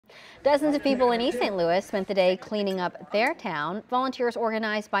Dozens of people in East St. Louis spent the day cleaning up their town. Volunteers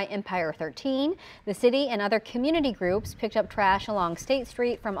organized by Empire 13, the city, and other community groups picked up trash along State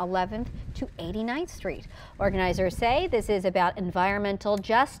Street from 11th to 89th Street. Organizers say this is about environmental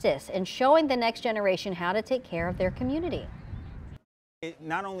justice and showing the next generation how to take care of their community. It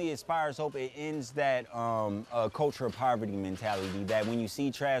not only inspires hope, it ends that culture of poverty mentality that when you see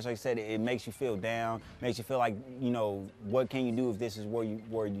trash, like I said, it makes you feel down, makes you feel like, you know, what can you do if this is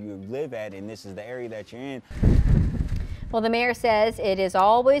where you live at and this is the area that you're in. Well, the mayor says it is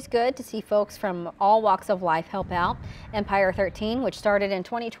always good to see folks from all walks of life help out. Empire 13, which started in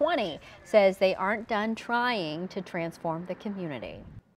 2020, says they aren't done trying to transform the community.